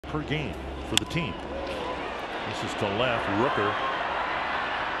per game for the team. This is to left. Rooker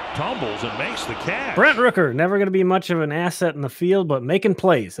tumbles and makes the catch. Brent Rooker, never going to be much of an asset in the field, but making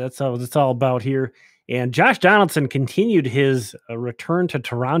plays. That's how it's all about here. And Josh Donaldson continued his return to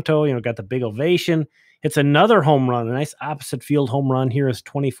Toronto. Got the big ovation. It's another home run, a nice opposite field home run. Here is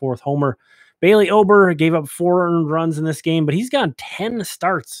 24th homer. Bailey Ober gave up 4 earned runs in this game, but he's gotten 10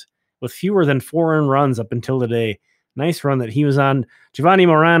 starts with fewer than 4 earned runs up until today. Nice run that he was on. Giovanni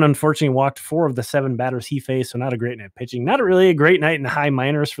Moran, unfortunately, walked 4 of the 7 batters he faced, so not a great night pitching. Not really a great night in the high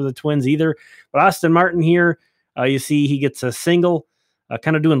minors for the Twins either. But Austin Martin here, you see he gets a single,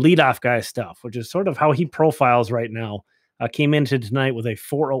 kind of doing leadoff guy stuff, which is sort of how he profiles right now. Came into tonight with a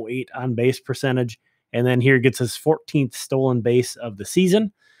 .408 on-base percentage, and then here gets his 14th stolen base of the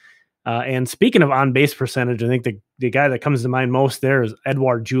season. And speaking of on-base percentage, I think the guy that comes to mind most there is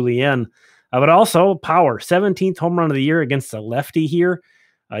Edouard Julien. But also power, 17th home run of the year against a lefty here.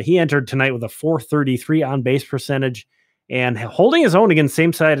 He entered tonight with a .433 on-base percentage and holding his own against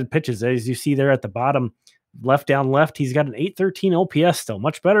same-sided pitches. As you see there at the bottom, left down left, he's got an .813 OPS still.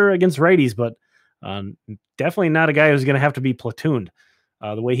 Much better against righties, but definitely not a guy who's going to have to be platooned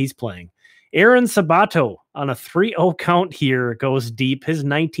the way he's playing. Aaron Sabato on a 3-0 count here goes deep. His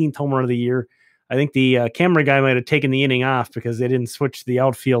 19th home run of the year. I think the camera guy might have taken the inning off because they didn't switch the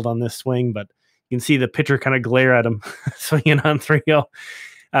outfield on this swing, but you can see the pitcher kind of glare at him swinging on 3-0.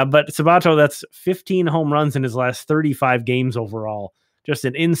 But Sabato, that's 15 home runs in his last 35 games overall. Just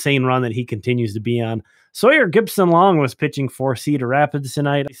an insane run that he continues to be on. Sawyer Gipson-Long was pitching for Cedar Rapids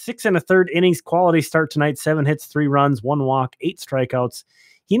tonight. 6 1/3 innings, quality start tonight, 7 hits, 3 runs, 1 walk, 8 strikeouts.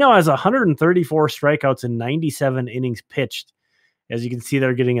 He now has 134 strikeouts in 97 innings pitched. As you can see,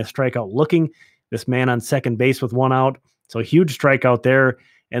 they're getting a strikeout looking. This man on second base with 1 out. So huge strikeout there.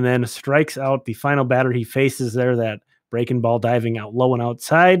 And then strikes out the final batter he faces there, that breaking ball diving out low and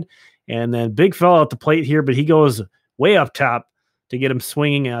outside. And then big fella at the plate here, but he goes way up top to get him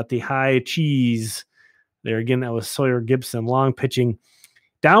swinging at the high cheese. There again, that was Sawyer Gipson-Long pitching.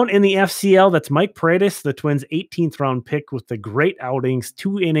 Down in the FCL, that's Mike Paredes, the Twins' 18th round pick with the great outings,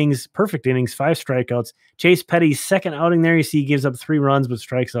 2 innings, perfect innings, 5 strikeouts. Chase Petty's second outing there, you see he gives up 3 runs but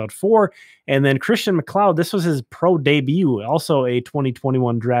strikes out 4. And then Christian McLeod, this was his pro debut, also a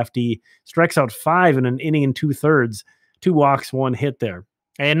 2021 draftee, strikes out 5 in an inning and 2/3, 2 walks, 1 hit there.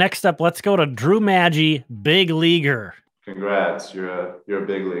 And next up, let's go to Drew Maggi, big leaguer. Congrats, you're a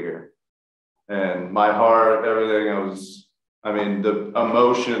big leaguer. And my heart, everything, the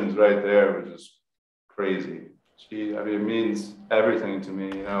emotions right there were just crazy. It means everything to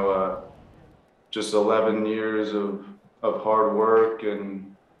me, just 11 years of hard work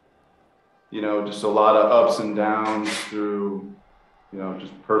and, just a lot of ups and downs through,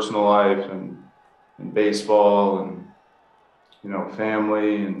 just personal life and baseball and,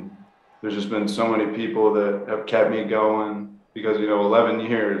 family. And there's just been so many people that have kept me going because, 11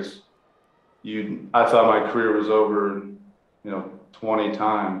 years, I thought my career was over 20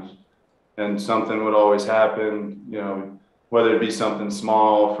 times, and something would always happen, whether it be something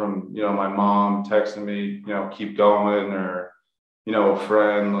small from, my mom texting me, keep going, or, a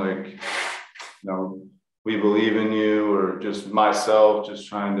friend like, we believe in you, or just myself, just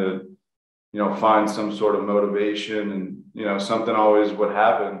trying to, find some sort of motivation. And, something always would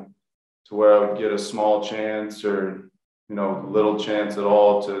happen to where I would get a small chance or, little chance at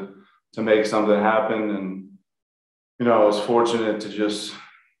all to make something happen. And, I was fortunate to just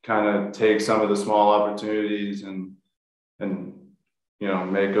kind of take some of the small opportunities and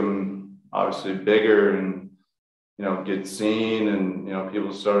make them obviously bigger and, get seen, and,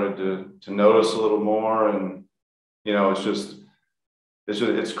 people started to notice a little more. And,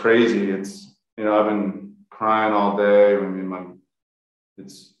 it's crazy. I've been crying all day.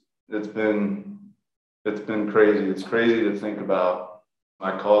 It's been crazy. It's crazy to think about.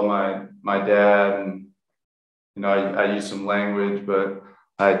 I called my dad, and, I used some language, but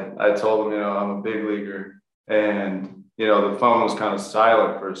I told him, I'm a big leaguer. And, the phone was kind of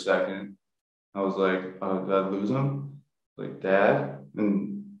silent for a second. I was like, oh, did I lose him? Like, Dad?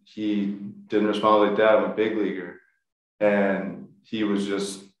 And he didn't respond. Like, Dad, I'm a big leaguer. And he was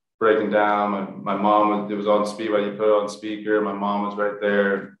just breaking down. My mom, it was on speaker. You put it on speaker. My mom was right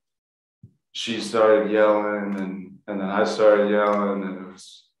there. She started yelling, and then I started yelling, and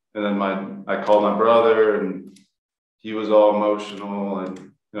then I called my brother, and he was all emotional.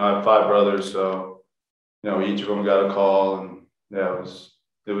 And, I have 5 brothers, so, each of them got a call. And yeah,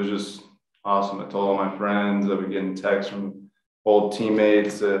 it was just awesome. I told all my friends. I've been getting texts from old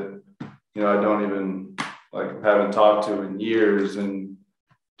teammates that, I don't even haven't talked to in years, and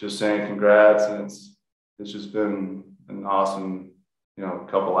just saying congrats. And it's just been an awesome, a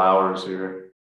couple hours here.